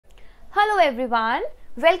Hello everyone,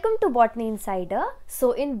 welcome to Botany Insider.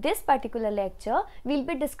 So in this particular lecture, we'll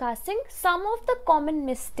be discussing some of the common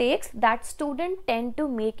mistakes that students tend to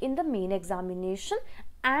make in the main examination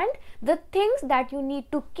and the things that you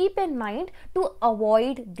need to keep in mind to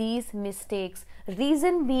avoid these mistakes.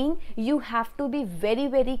 Reason being, you have to be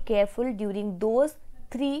very careful during those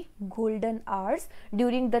 3 golden hours,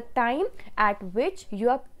 during the time at which you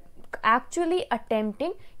are actually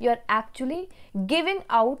attempting, you're actually giving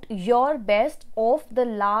out your best of the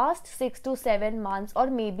last 6 to 7 months or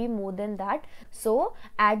maybe more than that. So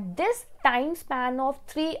at this time span of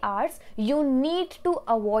 3 hours, you need to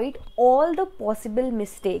avoid all the possible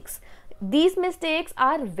mistakes. These mistakes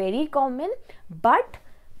are very common, but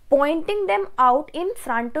pointing them out in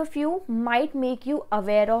front of you might make you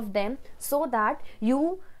aware of them so that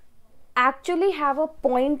you actually have a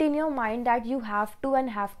point in your mind that you have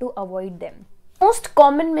to avoid them. Most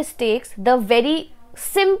common mistakes, the very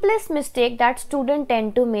simplest mistake that students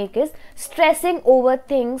tend to make is stressing over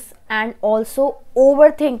things and also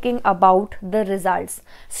overthinking about the results.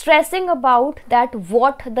 Stressing about that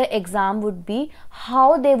what the exam would be,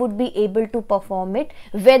 how they would be able to perform it,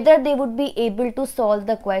 whether they would be able to solve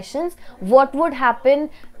the questions, what would happen,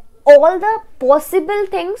 all the possible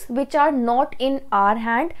things which are not in our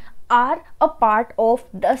hand are a part of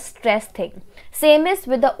the stress thing. Same is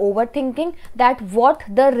with the overthinking, that what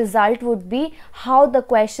the result would be, how the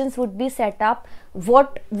questions would be set up,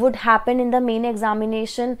 what would happen in the main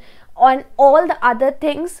examination, on all the other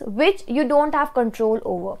things which you don't have control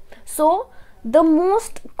over. So the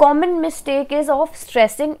most common mistake is of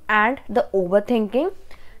stressing and the overthinking.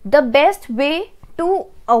 The best way to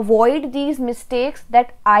avoid these mistakes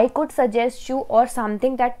that I could suggest you, or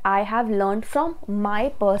something that I have learned from my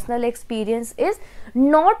personal experience, is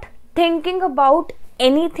not thinking about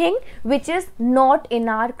anything which is not in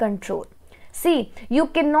our control. See, you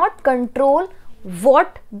cannot control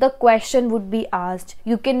what the question would be asked.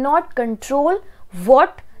 You cannot control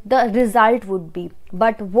what the result would be.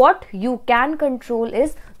 But what you can control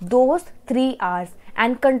is those 3 hours.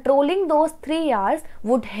 And controlling those 3 hours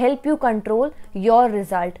would help you control your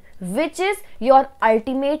result, which is your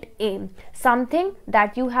ultimate aim, something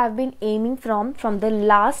that you have been aiming from the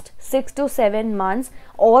last 6 to 7 months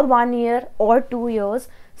or 1 year or 2 years.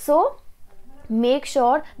 So make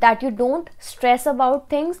sure that you don't stress about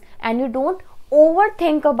things and you don't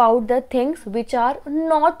overthink about the things which are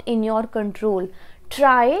not in your control.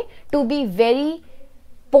 Try to be very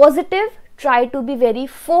positive. Try to be very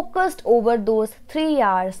focused over those 3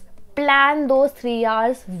 hours. Plan those 3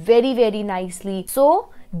 hours very nicely. So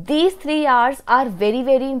these 3 hours are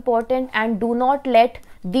very important, and do not let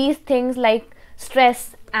these things like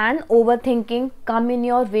stress and overthinking come in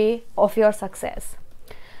your way of your success.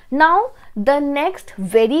 Now the next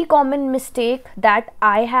very common mistake that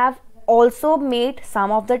I have also made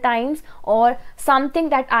some of the times, or something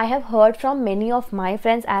that I have heard from many of my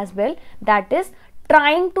friends as well, that is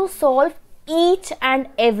trying to solve each and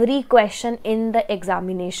every question in the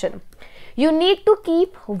examination. You need to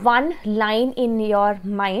keep one line in your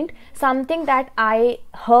mind, something that I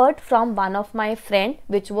heard from one of my friend,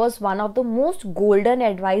 which was one of the most golden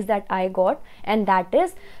advice that I got, and that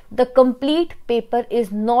is the complete paper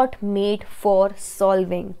is not made for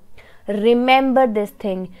solving. Remember this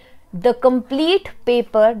thing. The complete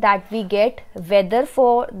paper that we get, whether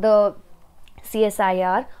for the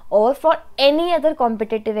CSIR or for any other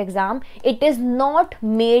competitive exam, it is not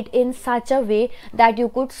made in such a way that you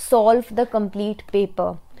could solve the complete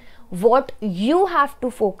paper. What you have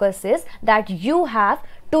to focus is that you have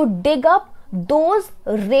to dig up those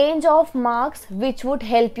range of marks which would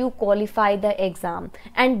help you qualify the exam,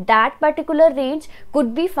 and that particular range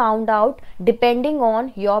could be found out depending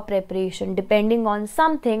on your preparation, depending on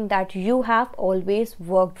something that you have always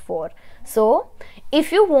worked for. So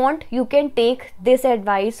if you want, you can take this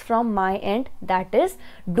advice from my end, that is,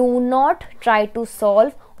 do not try to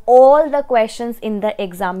solve all the questions in the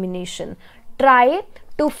examination. Try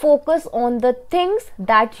to focus on the things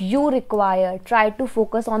that you require. Try to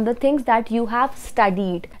focus on the things that you have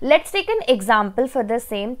studied. Let's take an example for the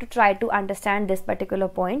same to try to understand this particular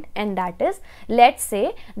point, and that is, let's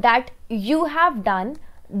say that you have done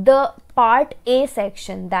the part A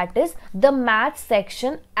section, that is the math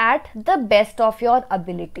section, at the best of your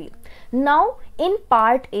ability. Now in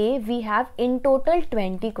part A we have in total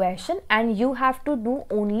 20 questions, and you have to do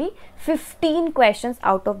only 15 questions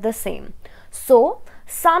out of the same. So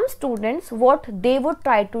some students, what they would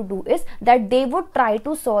try to do is that they would try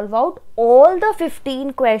to solve out all the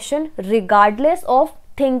 15 questions regardless of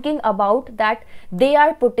thinking about that they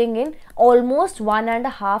are putting in almost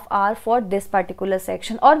 1.5 hours for this particular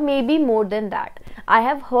section, or maybe more than that. I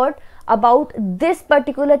have heard about this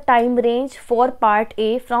particular time range for part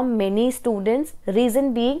A from many students,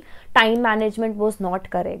 reason being time management was not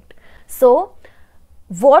correct. So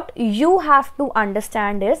what you have to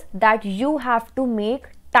understand is that you have to make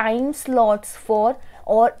time slots for,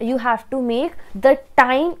 or you have to make the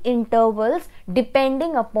time intervals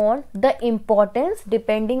depending upon the importance,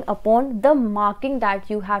 depending upon the marking that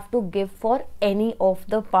you have to give for any of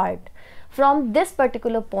the part. From this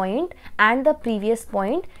particular point and the previous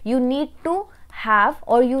point, you need to have,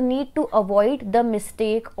 or you need to avoid the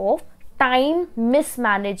mistake of time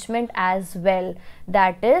mismanagement as well.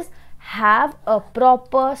 That is, have a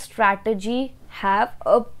proper strategy, have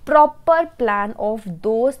a proper plan of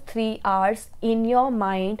those 3 hours in your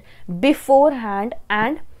mind beforehand,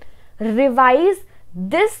 and revise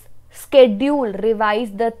this schedule,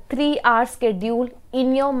 revise the 3-hour schedule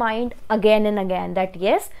in your mind again and again, that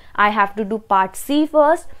yes, I have to do part C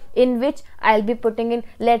first, in which I'll be putting in,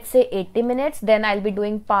 let's say, 80 minutes, then I'll be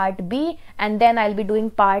doing part B, and then I'll be doing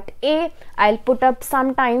part A. I'll put up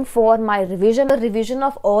some time for my revision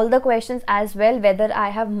of all the questions as well, whether I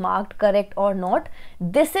have marked correct or not.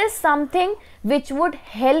 This is something which would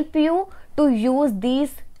help you to use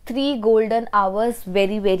these 3 golden hours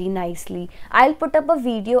very nicely. I'll put up a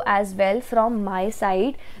video as well from my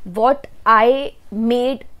side, what I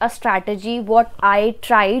made a strategy, what I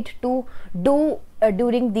tried to do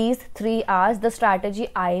during these 3 hours, the strategy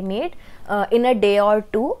I made in a day or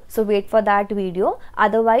two. So wait for that video.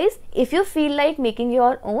 Otherwise, if you feel like making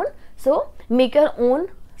your own, so make your own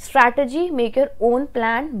strategy, make your own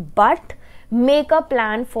plan, but make a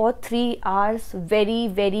plan for 3 hours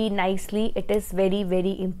very nicely. It is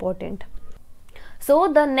very important.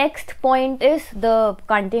 So the next point is the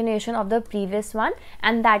continuation of the previous one,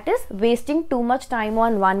 and that is wasting too much time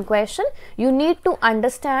on one question. You need to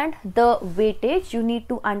understand the weightage, you need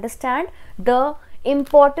to understand the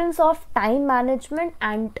importance of time management,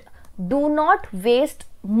 and do not waste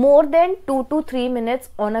more than 2 to 3 minutes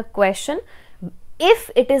on a question.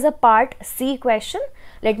 If it is a part C question,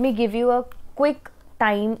 let me give you a quick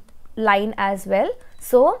timeline as well.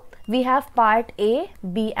 So we have part A,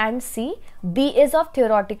 B and C. B is of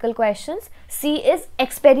theoretical questions, C is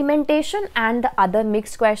experimentation and the other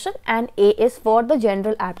mixed question, and A is for the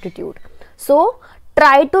general aptitude. So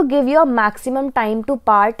try to give your maximum time to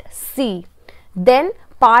part C. Then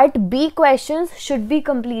part B questions should be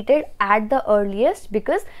completed at the earliest,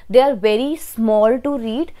 because they are very small to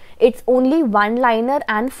read. It's only 1-liner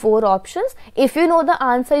and 4 options. If you know the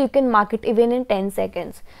answer, you can mark it even in 10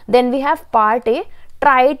 seconds. Then we have part A.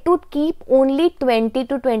 Try to keep only 20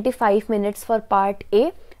 to 25 minutes for part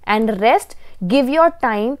A, and rest give your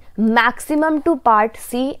time maximum to part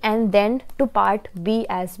C and then to part B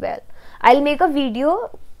as well. I'll make a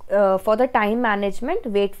video for the time management,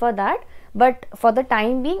 wait for that, but for the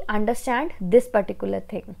time being, understand this particular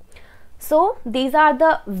thing. So these are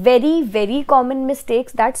the very common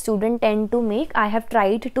mistakes that students tend to make. I have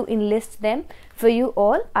tried to enlist them for you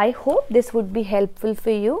all. I hope this would be helpful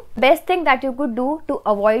for you. Best thing that you could do to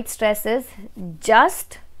avoid stress is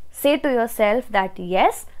just say to yourself that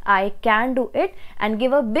yes, I can do it, and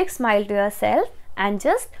give a big smile to yourself, and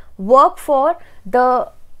just work for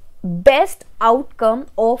the best outcome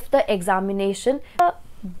of the examination.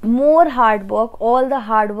 More hard work, all the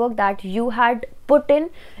hard work that you had put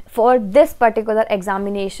in for this particular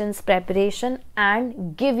examinations preparation,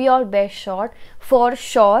 and give your best shot. For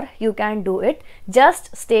sure you can do it.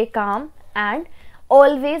 Just stay calm and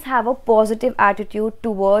always have a positive attitude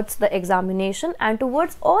towards the examination and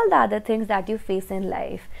towards all the other things that you face in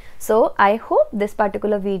life. So I hope this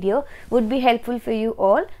particular video would be helpful for you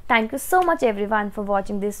all. Thank you so much everyone for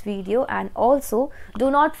watching this video, and also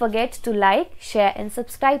do not forget to like, share and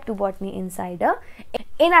subscribe to Botany Insider.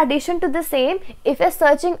 In addition to the same, if you're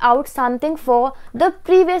searching out something for the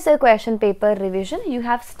previous year question paper revision, you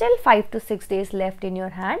have still 5 to 6 days left in your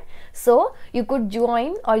hand. So you could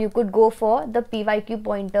join, or you could go for the PYQ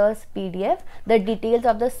pointers PDF. The details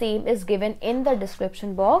of the same is given in the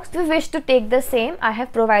description box. If you wish to take the same, I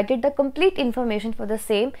have provided the complete information for the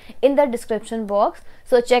same in the description box.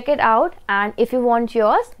 So check it out, and if you want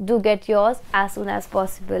yours, do get yours as soon as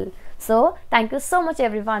possible. So thank you so much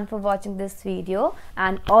everyone for watching this video,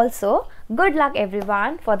 and also good luck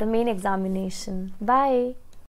everyone for the main examination. Bye.